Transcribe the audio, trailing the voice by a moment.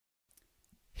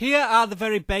Here are the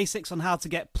very basics on how to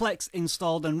get Plex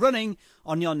installed and running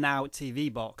on your Now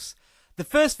TV box. The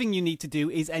first thing you need to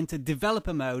do is enter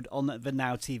developer mode on the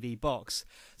Now TV box.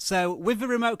 So with the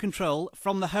remote control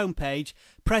from the home page,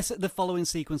 press the following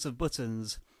sequence of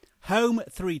buttons. Home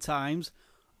 3 times,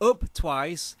 up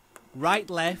twice, right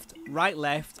left,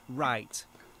 right.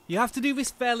 You have to do this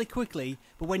fairly quickly,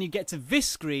 but when you get to this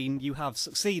screen you have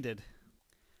succeeded.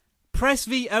 Press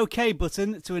the OK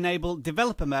button to enable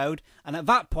developer mode, and at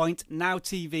that point Now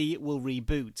TV will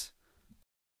reboot.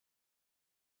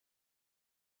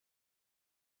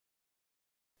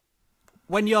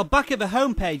 When you're back at the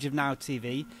home page of Now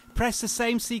TV, press the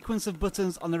same sequence of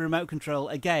buttons on the remote control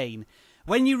again.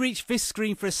 When you reach this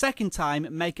screen for a second time,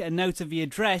 make a note of the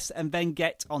address and then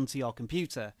get onto your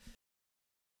computer.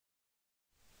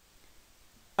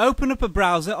 Open up a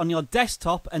browser on your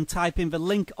desktop and type in the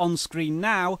link on screen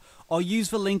now, or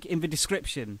use the link in the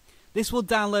description. This will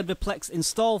download the Plex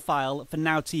install file for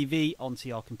Now TV onto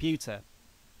your computer.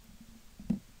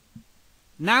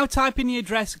 Now type in the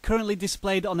address currently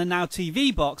displayed on the Now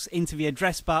TV box into the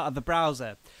address bar of the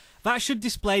browser. That should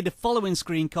display the following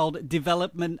screen called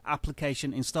Development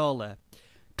Application Installer.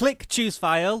 Click Choose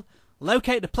File,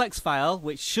 locate the Plex file,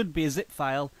 which should be a zip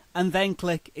file, and then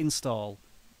click Install.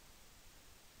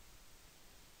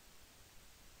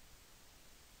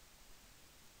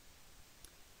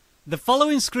 The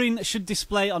following screen should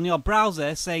display on your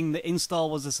browser saying the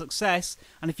install was a success,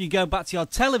 and if you go back to your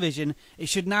television, it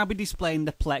should now be displaying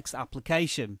the Plex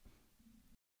application.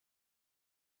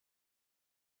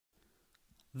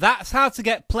 That's how to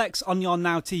get Plex on your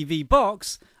Now TV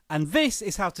box, and this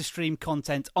is how to stream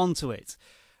content onto it.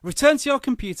 Return to your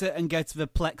computer and go to the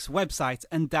Plex website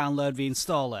and download the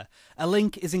installer. A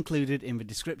link is included in the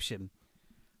description.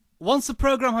 Once the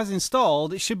program has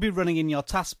installed, it should be running in your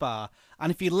taskbar,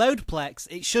 and if you load Plex,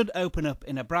 it should open up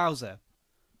in a browser.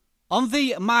 On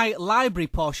the My Library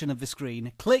portion of the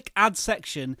screen, click Add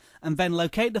Section and then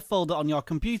locate the folder on your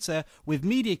computer with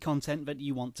media content that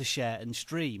you want to share and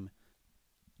stream.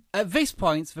 At this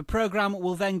point, the program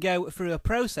will then go through a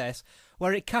process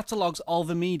where it catalogues all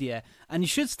the media, and you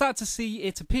should start to see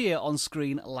it appear on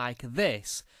screen like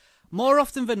this. More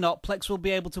often than not, Plex will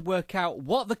be able to work out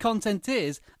what the content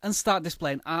is and start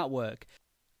displaying artwork.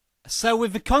 So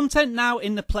with the content now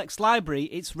in the Plex library,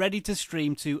 it's ready to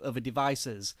stream to other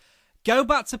devices. Go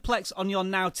back to Plex on your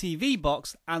Now TV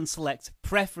box and select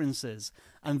Preferences,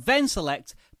 and then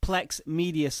select Plex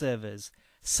Media Servers.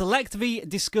 Select the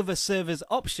Discover Servers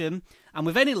option, and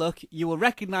with any luck, you will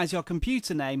recognise your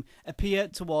computer name appear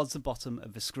towards the bottom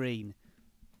of the screen.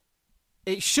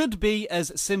 It should be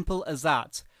as simple as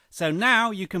that. So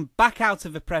now you can back out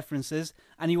of the preferences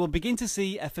and you will begin to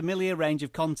see a familiar range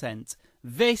of content.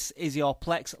 This is your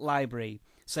Plex library.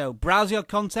 So browse your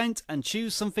content and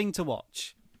choose something to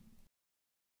watch.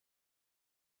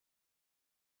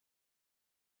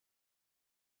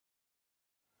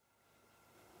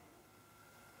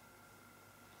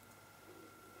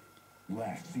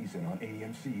 Last season on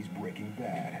AMC's Breaking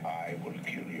Bad. I will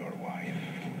kill your wife.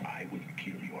 I will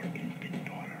kill your infant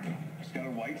daughter.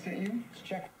 Skylar White sent you? Let's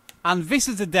check. And this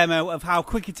is a demo of how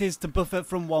quick it is to buffer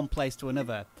from one place to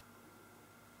another.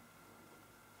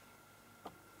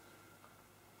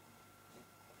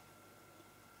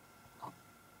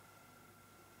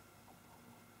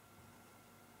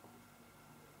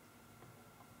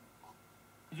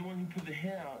 The one who put the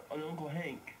hit out on Uncle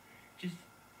Hank. Just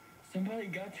somebody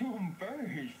got to him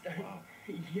first. Wow.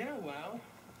 Yeah, wow.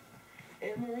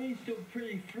 Aunt Marie's still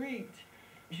pretty freaked.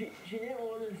 She didn't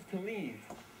want us to leave.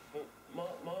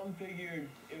 But Mom figured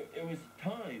it was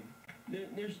time.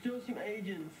 There's still some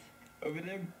agents over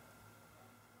there.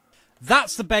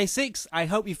 That's the basics. I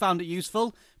hope you found it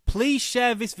useful. Please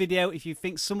share this video if you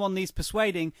think someone needs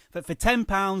persuading that for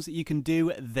 £10 you can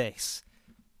do this.